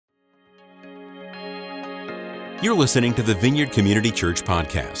You're listening to the Vineyard Community Church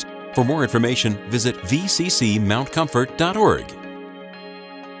podcast. For more information, visit vccmountcomfort.org.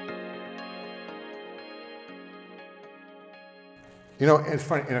 You know, it's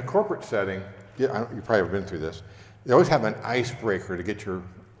funny, in a corporate setting, you probably have been through this, they always have an icebreaker to get your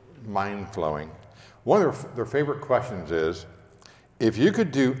mind flowing. One of their favorite questions is, if you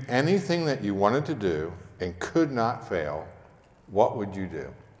could do anything that you wanted to do and could not fail, what would you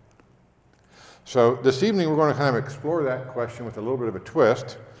do? So this evening we're going to kind of explore that question with a little bit of a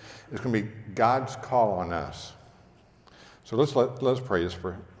twist. It's going to be God's call on us. So let's pray this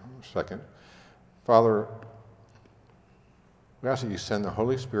for a second. Father, we ask that you send the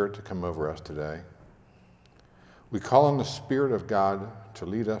Holy Spirit to come over us today. We call on the Spirit of God to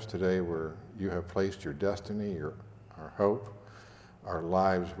lead us today where you have placed your destiny, our hope, our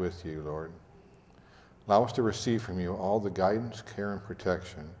lives with you, Lord. Allow us to receive from you all the guidance, care, and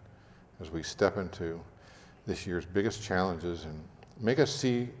protection as we step into this year's biggest challenges, and make us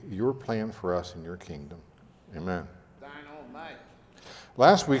see your plan for us in your kingdom. Amen.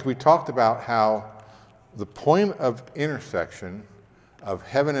 Last week we talked about how the point of intersection of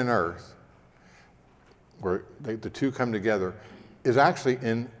heaven and earth, where the two come together, is actually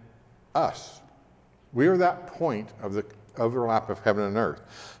in us. We are that point of the overlap of heaven and earth.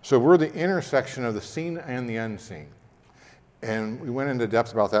 So we're the intersection of the seen and the unseen. And we went into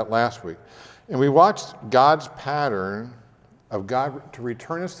depth about that last week. And we watched God's pattern of God to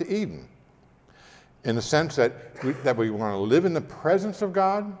return us to Eden, in the sense that we want to live in the presence of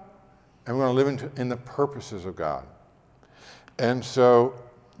God, and we want to live in the purposes of God. And so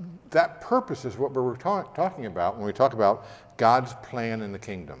that purpose is what we're talking about when we talk about God's plan in the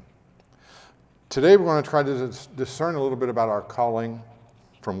kingdom. Today we're going to try to discern a little bit about our calling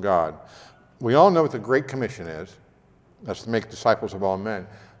from God. We all know what the Great Commission is. That's to make disciples of all men.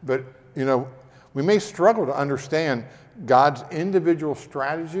 But, you know, we may struggle to understand God's individual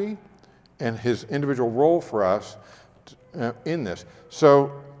strategy and his individual role for us in this.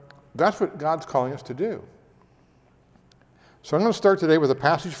 So that's what God's calling us to do. So I'm going to start today with a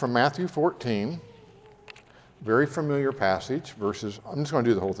passage from Matthew 14, very familiar passage, verses, I'm just going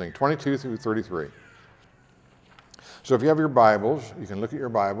to do the whole thing, 22 through 33. So if you have your Bibles, you can look at your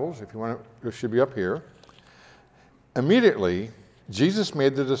Bibles. If you want to, it should be up here. Immediately, Jesus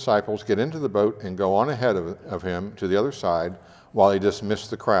made the disciples get into the boat and go on ahead of him to the other side while he dismissed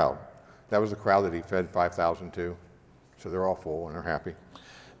the crowd. That was the crowd that he fed 5,000 to. So they're all full and they're happy.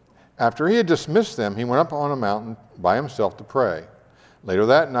 After he had dismissed them, he went up on a mountain by himself to pray. Later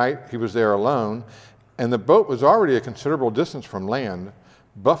that night, he was there alone, and the boat was already a considerable distance from land,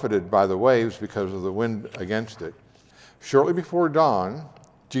 buffeted by the waves because of the wind against it. Shortly before dawn,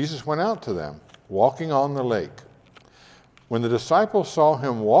 Jesus went out to them, walking on the lake. When the disciples saw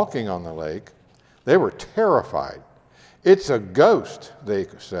him walking on the lake, they were terrified. "It's a ghost," they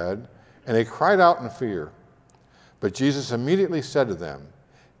said, and they cried out in fear. But Jesus immediately said to them,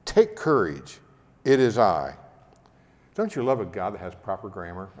 "Take courage, it is I." Don't you love a God that has proper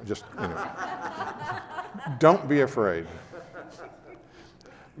grammar? Don't be afraid.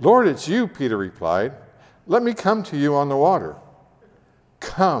 "Lord, it's you," Peter replied. "Let me come to you on the water."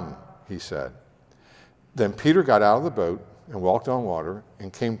 "Come," he said. Then Peter got out of the boat and walked on water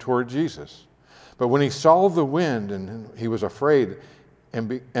and came toward Jesus. But when he saw the wind and he was afraid and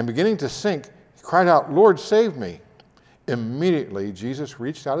beginning to sink, he cried out, "Lord, save me." Immediately Jesus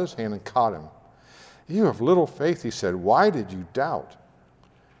reached out his hand and caught him. "You have little faith," he said. "Why did you doubt?"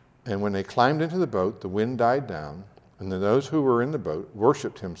 And when they climbed into the boat, the wind died down, and then those who were in the boat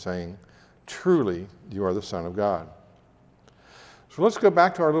worshiped him, saying, "Truly, you are the Son of God." So let's go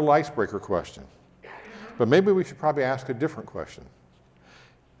back to our little icebreaker question. But maybe we should probably ask a different question.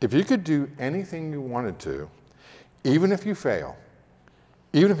 If you could do anything you wanted to, even if you fail,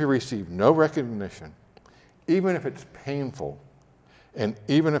 even if you receive no recognition, even if it's painful, and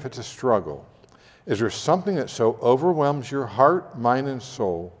even if it's a struggle, is there something that so overwhelms your heart, mind, and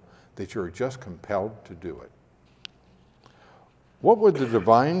soul that you're just compelled to do it? What would the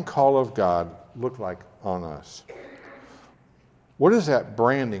divine call of God look like on us? What is that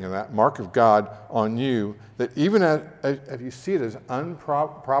branding and that mark of God on you that even if you see it as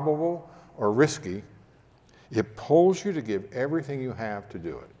improbable or risky, it pulls you to give everything you have to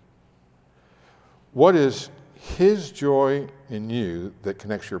do it? What is his joy in you that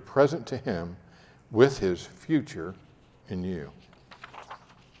connects your present to him with his future in you?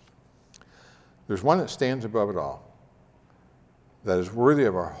 There's one that stands above it all, that is worthy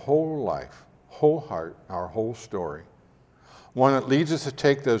of our whole life, whole heart, our whole story. One that leads us to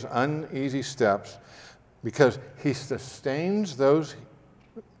take those uneasy steps because he sustains those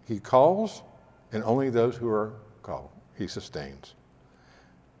he calls and only those who are call. He sustains.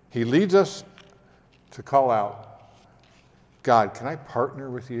 He leads us to call out, God, can I partner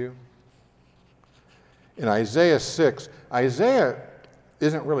with you? In Isaiah 6, Isaiah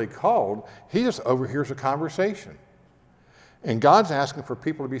isn't really called. He just overhears a conversation. And God's asking for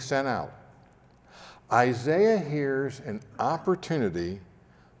people to be sent out. Isaiah hears an opportunity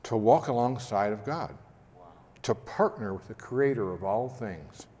to walk alongside of God, to partner with the creator of all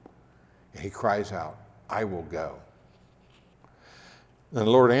things. And he cries out, I will go. And the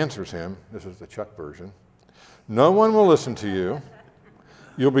Lord answers him, this is the Chuck version, no one will listen to you.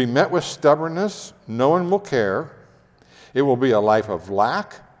 You'll be met with stubbornness. No one will care. It will be a life of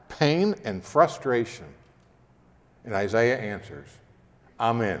lack, pain, and frustration. And Isaiah answers,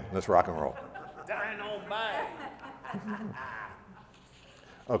 I'm in. Let's rock and roll.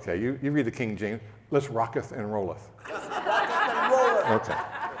 Okay, you read the King James. Let's rocketh and rolleth. Okay.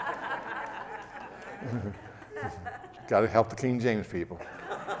 Got to help the King James people.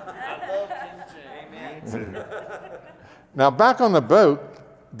 I love King James. Amen. Now, back on the boat,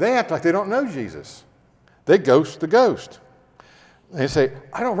 they act like they don't know Jesus. They ghost the ghost. They say,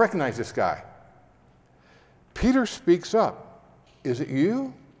 I don't recognize this guy. Peter speaks up. Is it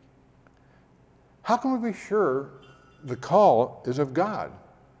you? How can we be sure the call is of God?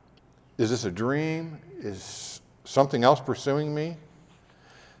 Is this a dream? Is something else pursuing me?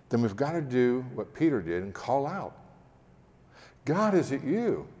 Then we've got to do what Peter did and call out. God, is it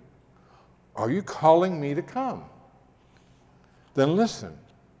you? Are you calling me to come? Then listen.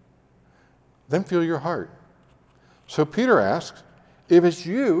 Then feel your heart. So Peter asks, if it's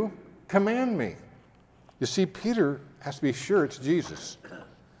you, command me. You see, Peter has to be sure it's Jesus.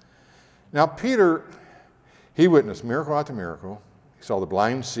 Now, Peter, he witnessed miracle after miracle. He saw the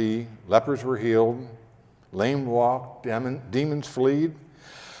blind see, lepers were healed, lame walked, demons fled.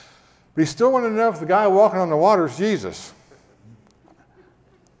 But he still wanted to know if the guy walking on the water is Jesus.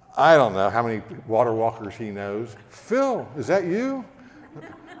 I don't know how many water walkers he knows. Phil, is that you?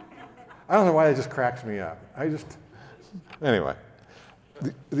 I don't know why that just cracks me up. Anyway.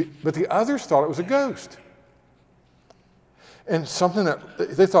 But the others thought it was a ghost. And something that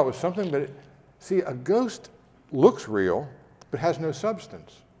they thought was something, but see, a ghost looks real, but has no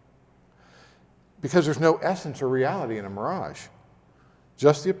substance. Because there's no essence or reality in a mirage.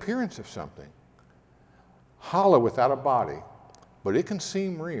 Just the appearance of something. Hollow without a body, but it can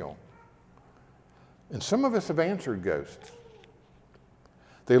seem real. And some of us have answered ghosts.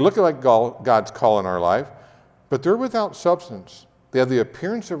 They look like God's call in our life, but they're without substance. They have the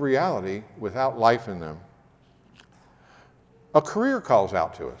appearance of reality without life in them. A career calls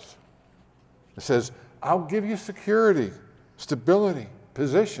out to us. It says, I'll give you security, stability,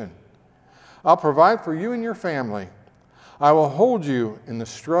 position. I'll provide for you and your family. I will hold you in the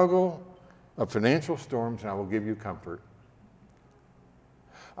struggle of financial storms, and I will give you comfort.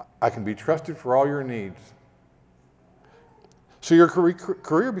 I can be trusted for all your needs. So your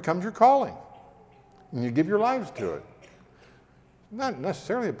career becomes your calling, and you give your lives to it. Not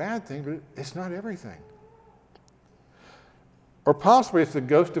necessarily a bad thing, but it's not everything. Or possibly it's the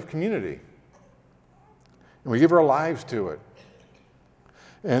ghost of community, and we give our lives to it.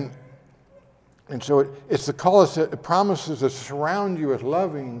 And so it's the call that it promises to surround you with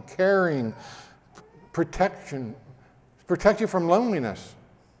loving, caring, protection, protect you from loneliness.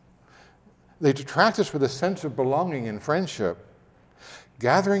 They attract us with a sense of belonging and friendship.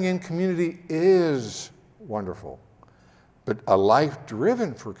 Gathering in community is wonderful, but a life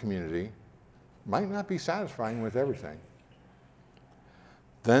driven for community might not be satisfying with everything.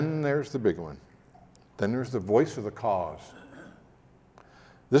 Then there's the big one. Then there's the voice of the cause.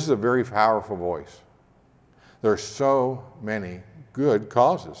 This is a very powerful voice. There are so many good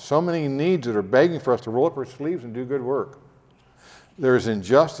causes, so many needs that are begging for us to roll up our sleeves and do good work. There is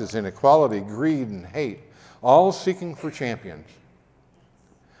injustice, inequality, greed, and hate, all seeking for champions.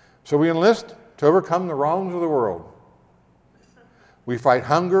 So we enlist to overcome the wrongs of the world. We fight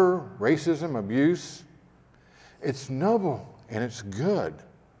hunger, racism, abuse. It's noble and it's good,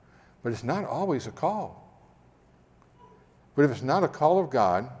 but it's not always a call. But if it's not a call of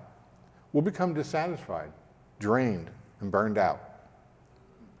God, we'll become dissatisfied, drained, and burned out.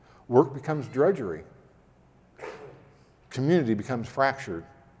 Work becomes drudgery. Community becomes fractured,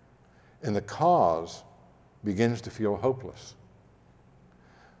 and the cause begins to feel hopeless.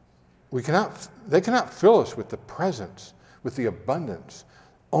 They cannot fill us with the presence, with the abundance.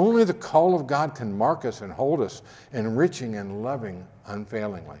 Only the call of God can mark us and hold us, enriching and loving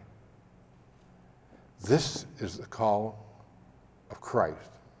unfailingly. This is the call of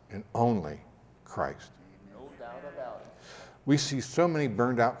Christ, and only Christ. No doubt about it. We see so many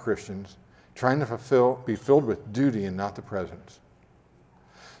burned out Christians trying to be filled with duty and not the presence.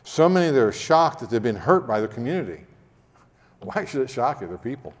 So many that are shocked that they've been hurt by the community. Why should it shock you? They're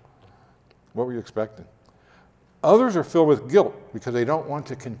people. What were you expecting? Others are filled with guilt because they don't want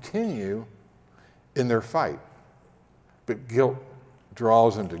to continue in their fight. But guilt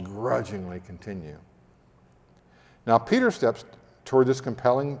draws them to grudgingly continue. Now, Peter steps toward this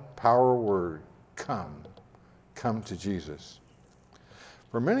compelling power word, come. Come to Jesus.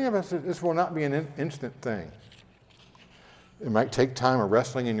 For many of us, this will not be an instant thing. It might take time of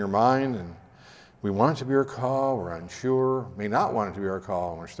wrestling in your mind, and we want it to be our call, we're unsure, may not want it to be our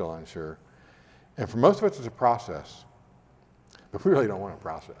call, and we're still unsure. And for most of us, it's a process. But we really don't want a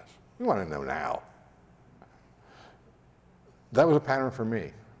process. We want to know now. That was a pattern for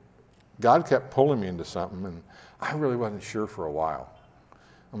me. God kept pulling me into something, and I really wasn't sure for a while.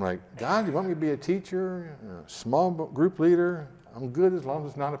 I'm like, God, you want me to be a teacher, a small group leader? I'm good as long as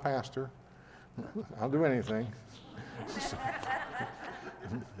it's not a pastor. I'll do anything.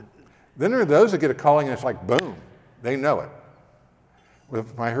 Then there are those that get a calling and it's like, boom, they know it. When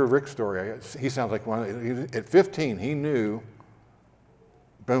I heard Rick's story, he sounds like one. At 15, he knew,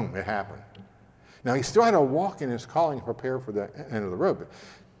 boom, it happened. Now, he still had to walk in his calling and prepare for the end of the road.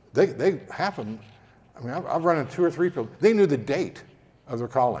 But they happened. I mean, I've run into 2 or 3 people. They knew the date of their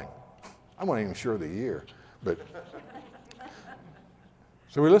calling. I wasn't even sure of the year. But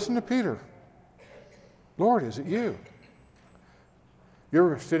so we listened to Peter. Lord, is it you? Have you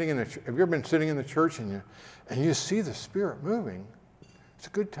ever been sitting in the church and you see the Spirit moving? It's a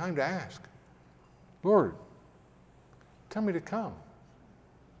good time to ask, Lord, tell me to come.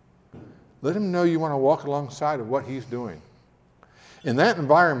 Let him know you want to walk alongside of what he's doing. In that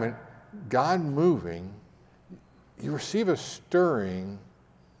environment, God moving, you receive a stirring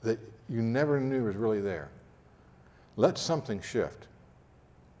that you never knew was really there. Let something shift.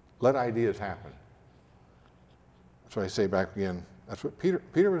 Let ideas happen. That's why I say back again, that's what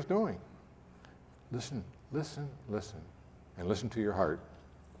Peter was doing. Listen, listen, listen, and listen to your heart.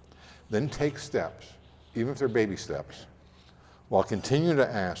 Then take steps, even if they're baby steps, while continuing to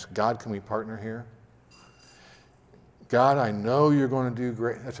ask, God, can we partner here? God, I know you're going to do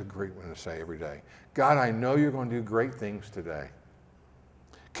great. That's a great one to say every day. God, I know you're going to do great things today.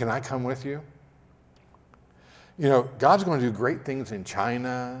 Can I come with you? You know, God's going to do great things in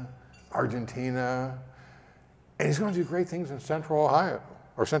China, Argentina, and he's going to do great things in Central Ohio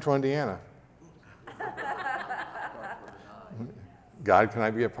or Central Indiana. God, can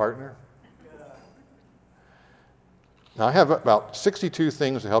I be a partner? Now, I have about 62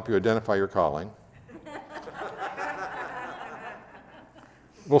 things to help you identify your calling.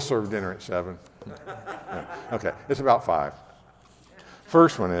 We'll serve dinner at 7. Yeah. Okay, it's about 5.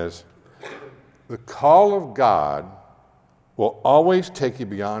 First one is, the call of God will always take you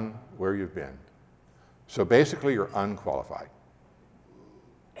beyond where you've been. So basically, you're unqualified.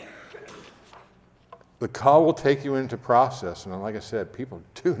 The call will take you into process. And like I said, people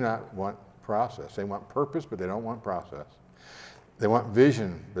do not want process. They want purpose, but they don't want process. They want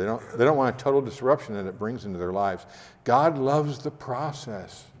vision. They don't want a total disruption that it brings into their lives. God loves the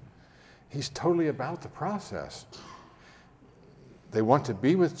process. He's totally about the process. They want to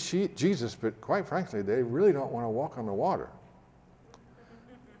be with Jesus, but quite frankly, they really don't want to walk on the water.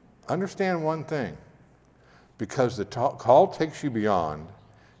 Understand one thing. Because the call takes you beyond,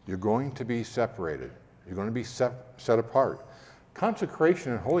 you're going to be separated. You're going to be set apart.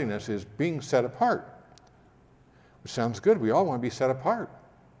 Consecration and holiness is being set apart. Which sounds good. We all want to be set apart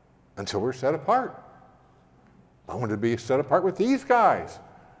until we're set apart. I want to be set apart with these guys,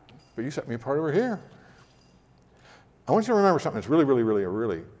 but you set me apart over here. I want you to remember something that's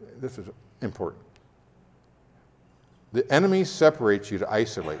really, this is important. The enemy separates you to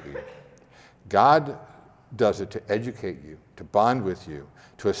isolate you. God does it to educate you, to bond with you,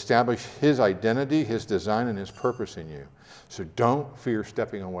 to establish his identity, his design, and his purpose in you. So don't fear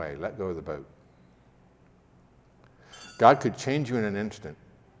stepping away. Let go of the boat. God could change you in an instant,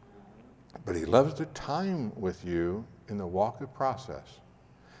 but he loves the time with you in the walk of process,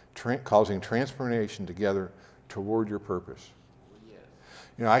 causing transformation together toward your purpose. Yes.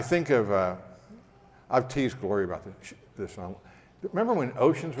 You know, I think of, I've teased Gloria about this song. Remember when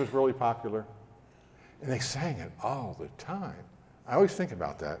Oceans was really popular? And they sang it all the time. I always think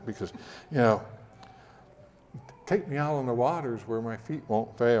about that because, you know, take me out on the waters where my feet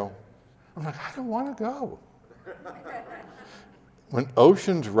won't fail. I'm like, I don't want to go. When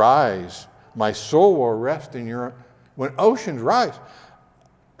oceans rise, my soul will rest in your... When oceans rise,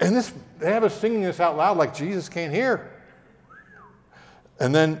 and they have us singing this out loud like Jesus can't hear.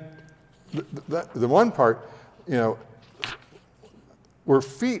 And then the one part, you know, where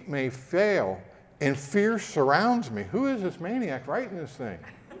feet may fail and fear surrounds me. Who is this maniac writing this thing?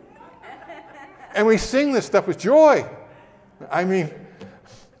 And we sing this stuff with joy. I mean,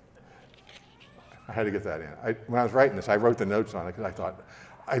 I had to get that in. When I was writing this, I wrote the notes on it because I thought,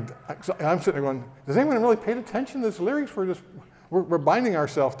 I'm sitting there going, does anyone really pay attention to this lyrics? We're binding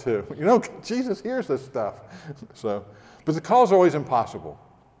ourselves to. You know, Jesus hears this stuff. So, but the call is always impossible.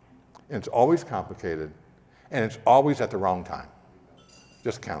 And it's always complicated. And it's always at the wrong time.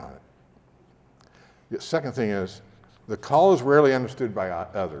 Just count on it. The second thing is, the call is rarely understood by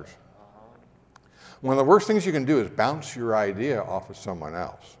others. One of the worst things you can do is bounce your idea off of someone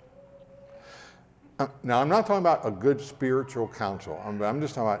else. Now, I'm not talking about a good spiritual counsel. I'm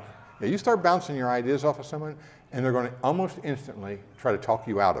just talking about, you start bouncing your ideas off of someone, and they're going to almost instantly try to talk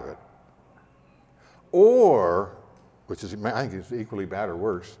you out of it. Or, which is, I think is equally bad or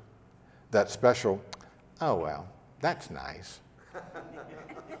worse, that special, oh, well, that's nice.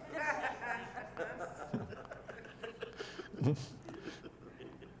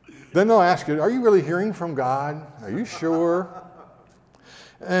 Then they'll ask you, are you really hearing from God? Are you sure?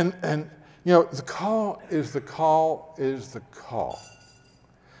 And you know, the call is the call is the call.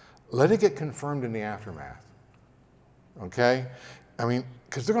 Let it get confirmed in the aftermath. Okay? I mean,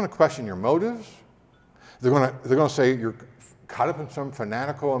 because they're going to question your motives. They're going to say you're caught up in some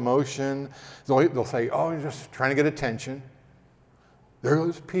fanatical emotion. They'll say, oh, you're just trying to get attention. There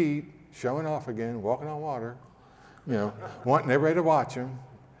goes Pete, showing off again, walking on water, you know, wanting everybody to watch him,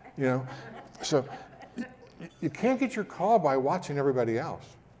 you know. So you can't get your call by watching everybody else.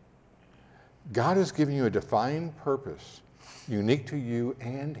 God has given you a defined purpose, unique to you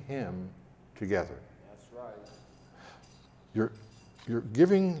and him together. That's right. You're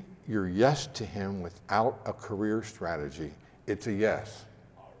giving your yes to him without a career strategy. It's a yes.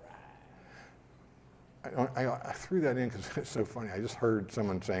 All right. I threw that in because it's so funny. I just heard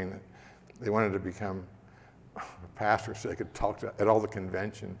someone saying that they wanted to become a pastor so they could talk at all the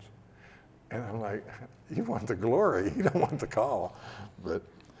conventions. And I'm like, you want the glory, you don't want the call. But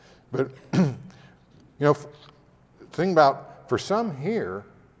you know, the thing about, for some here,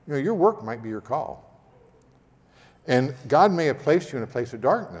 you know, your work might be your call. And God may have placed you in a place of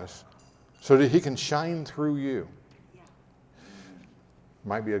darkness so that he can shine through you.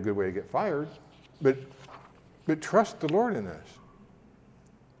 Might be a good way to get fired, but trust the Lord in this.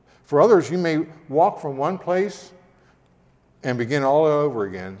 For others, you may walk from one place and begin all over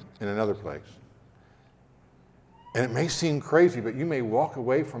again in another place. And it may seem crazy, but you may walk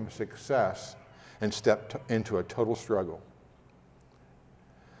away from success and step into a total struggle.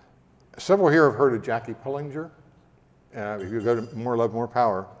 Several here have heard of Jackie Pullinger. If you go to More Love, More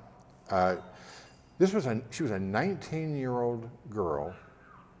Power, she was a 19-year-old girl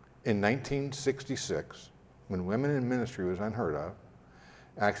in 1966 when women in ministry was unheard of.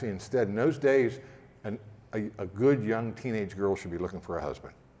 Actually, instead, in those days, a good young teenage girl should be looking for a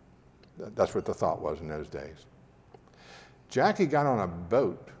husband. That's what the thought was in those days. Jackie got on a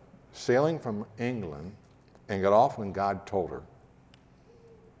boat sailing from England and got off when God told her,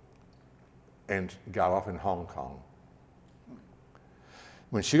 and got off in Hong Kong.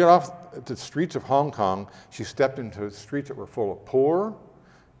 When she got off the streets of Hong Kong, she stepped into streets that were full of poor,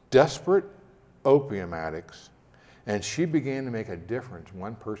 desperate opium addicts, and she began to make a difference,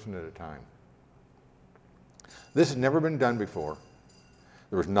 one person at a time. This had never been done before.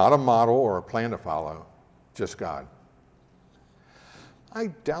 There was not a model or a plan to follow, just God. I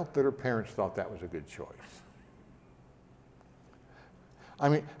doubt that her parents thought that was a good choice. I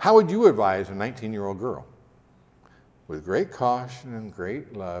mean, how would you advise a 19-year-old girl? With great caution and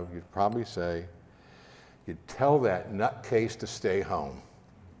great love, you'd probably say, you'd tell that nutcase to stay home.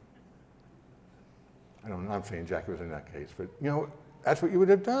 I'm not saying Jackie was a nutcase, but you know, that's what you would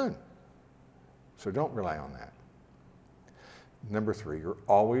have done. So don't rely on that. Number 3, you're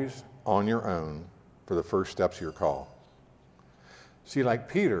always on your own for the first steps of your call. See, like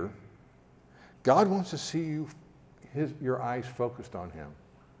Peter, God wants to see your eyes focused on him.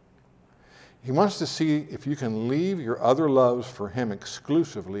 He wants to see if you can leave your other loves for him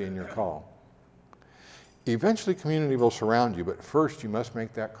exclusively in your call. Eventually, community will surround you, but first you must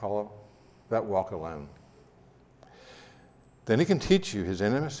make that call, that walk alone. Then he can teach you his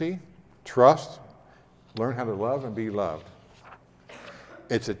intimacy, trust, learn how to love and be loved.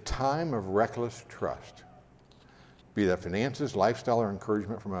 It's a time of reckless trust, be that finances, lifestyle, or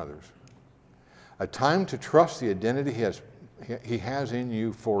encouragement from others. A time to trust the identity he has in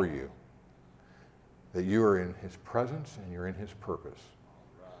you for you, that you are in his presence and you're in his purpose.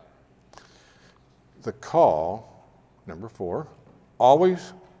 The call, number 4,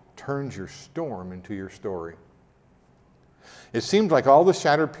 always turns your storm into your story. It seems like all the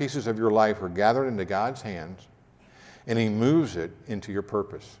shattered pieces of your life are gathered into God's hands, and he moves it into your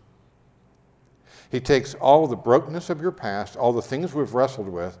purpose. He takes all the brokenness of your past, all the things we've wrestled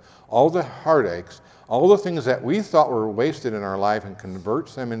with, all the heartaches, all the things that we thought were wasted in our life, and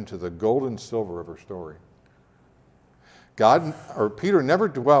converts them into the gold and silver of our story. Peter never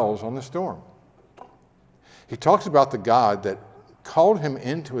dwells on the storm. He talks about the God that called him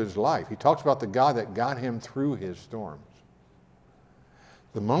into his life. He talks about the God that got him through his storms.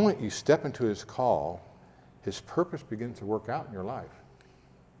 The moment you step into his call, his purpose begins to work out in your life.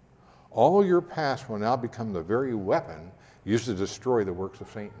 All your past will now become the very weapon used to destroy the works of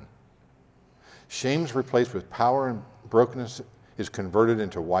Satan. Shame is replaced with power, and brokenness is converted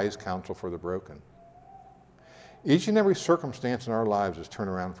into wise counsel for the broken. Each and every circumstance in our lives is turned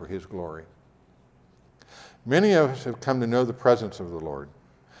around for his glory. Many of us have come to know the presence of the Lord,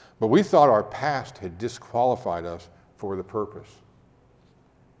 but we thought our past had disqualified us for the purpose.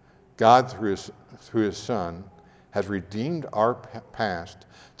 God, through his Son, has redeemed our past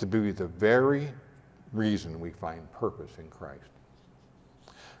to be the very reason we find purpose in Christ.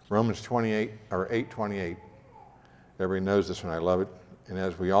 Romans 8:28. Everybody knows this one. I love it. And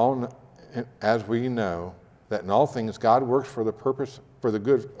as we know that in all things God works for the purpose, for the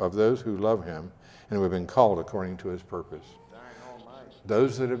good of those who love him and who have been called according to his purpose.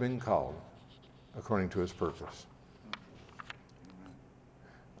 Those that have been called according to his purpose.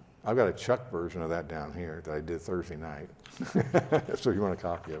 I've got a Chuck version of that down here that I did Thursday night. So if you want a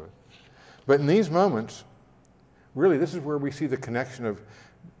copy of it. But in these moments, really, this is where we see the connection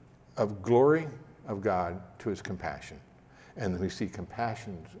of glory of God to his compassion. And we see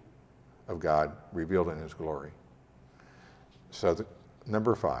compassion of God revealed in his glory. So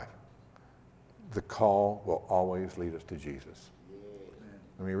number 5, the call will always lead us to Jesus.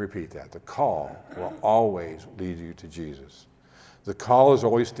 Let me repeat that. The call will always lead you to Jesus. The call is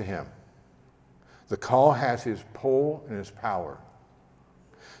always to him. The call has his pull and his power.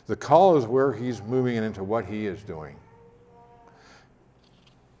 The call is where he's moving it into what he is doing.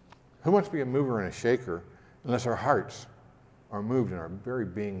 Who wants to be a mover and a shaker unless our hearts are moved and our very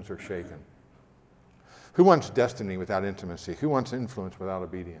beings are shaken? Who wants destiny without intimacy? Who wants influence without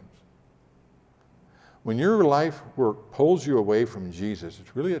obedience? When your life work pulls you away from Jesus,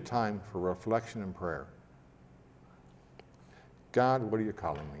 it's really a time for reflection and prayer. God, what are you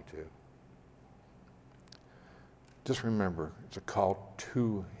calling me to? Just remember, it's a call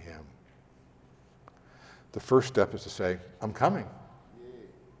to him. The first step is to say, I'm coming.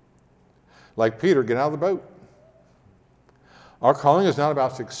 Like Peter, get out of the boat. Our calling is not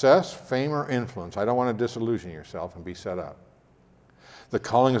about success, fame, or influence. I don't want to disillusion yourself and be set up. The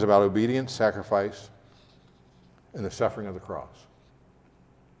calling is about obedience, sacrifice, and the suffering of the cross.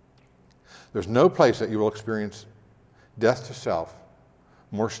 There's no place that you will experience death to self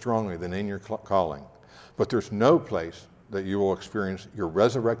more strongly than in your calling. But there's no place that you will experience your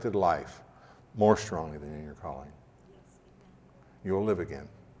resurrected life more strongly than in your calling. You will live again.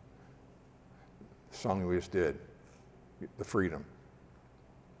 The song we just did, the freedom.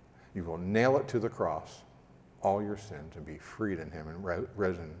 You will nail it to the cross, all your sins, and be freed in him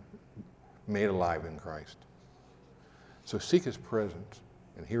and made alive in Christ. So seek his presence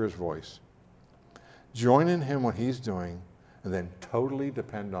and hear his voice. Join in him what he's doing, and then totally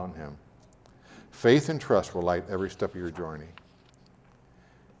depend on him. Faith and trust will light every step of your journey.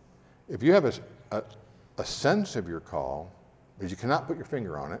 If you have a sense of your call, but you cannot put your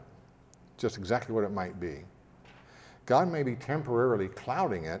finger on it, just exactly what it might be, God may be temporarily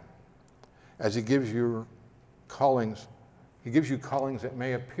clouding it as he gives you callings. He gives you callings that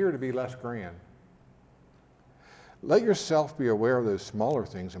may appear to be less grand. Let yourself be aware of those smaller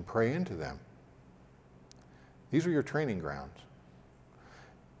things and pray into them. These are your training grounds.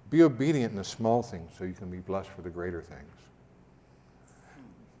 Be obedient in the small things so you can be blessed for the greater things.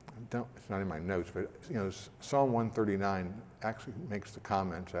 It's not in my notes, but Psalm 139 actually makes the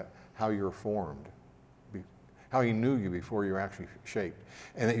comments that how you're formed, how he knew you before you were actually shaped,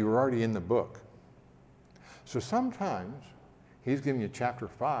 and that you were already in the book. So sometimes he's giving you chapter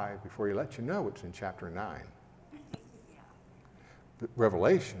 5 before he lets you know it's in chapter 9. But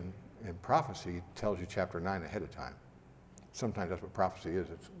Revelation and prophecy tells you chapter 9 ahead of time. Sometimes that's what prophecy is.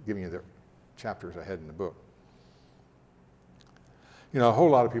 It's giving you the chapters ahead in the book. A whole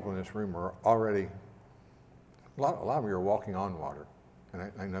lot of people in this room are already, a lot of you are walking on water.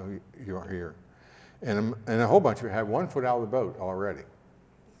 And I know you are here. And a whole bunch of you have one foot out of the boat already.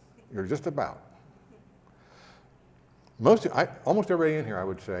 You're just about. Almost everybody in here, I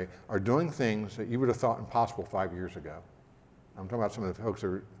would say, are doing things that you would have thought impossible 5 years ago. I'm talking about some of the folks that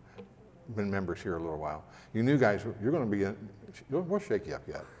are been members here a little while. You new guys, you're going to be we'll shake you up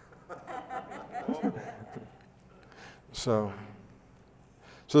yet. So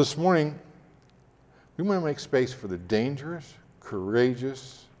this morning, we want to make space for the dangerous,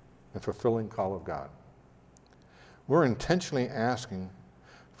 courageous, and fulfilling call of God. We're intentionally asking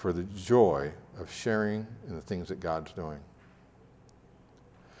for the joy of sharing in the things that God's doing.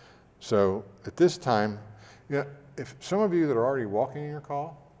 So at this time, if some of you that are already walking in your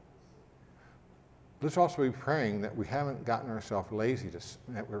call, let's also be praying that we haven't gotten ourselves lazy,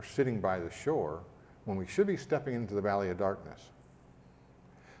 that we're sitting by the shore when we should be stepping into the valley of darkness,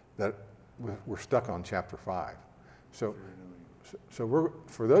 that we're stuck on chapter 5. So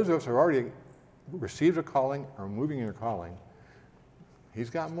for those of us who have already received a calling or moving in your calling, he's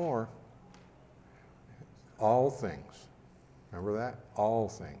got more. All things. Remember that? All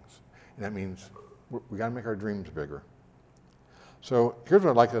things. And that means we got to make our dreams bigger. So here's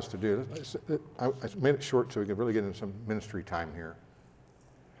what I'd like us to do. I made it short so we can really get into some ministry time here.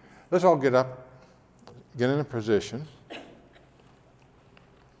 Let's all get up, get in a position.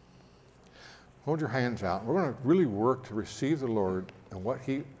 Hold your hands out. We're going to really work to receive the Lord and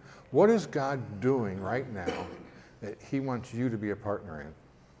what is God doing right now that he wants you to be a partner in.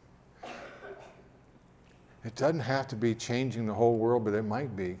 It doesn't have to be changing the whole world, but it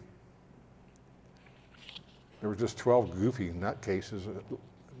might be. There were just 12 goofy nutcases,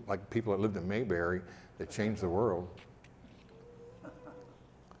 like people that lived in Mayberry, that changed the world.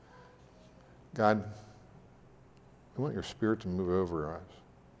 God, we want your Spirit to move over us.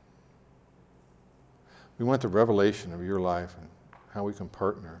 We want the revelation of your life and how we can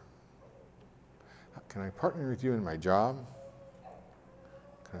partner. Can I partner with you in my job?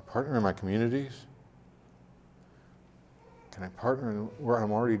 Can I partner in my communities? Can I partner in what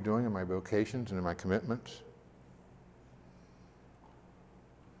I'm already doing in my vocations and in my commitments?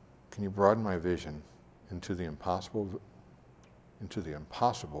 Can you broaden my vision into the impossible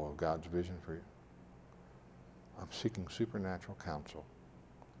of God's vision for you? I'm seeking supernatural counsel.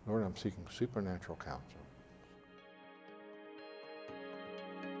 Lord, I'm seeking supernatural counsel.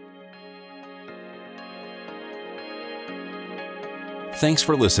 Thanks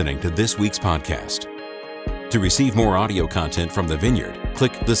for listening to this week's podcast. To receive more audio content from the Vineyard,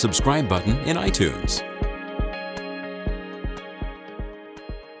 click the subscribe button in iTunes.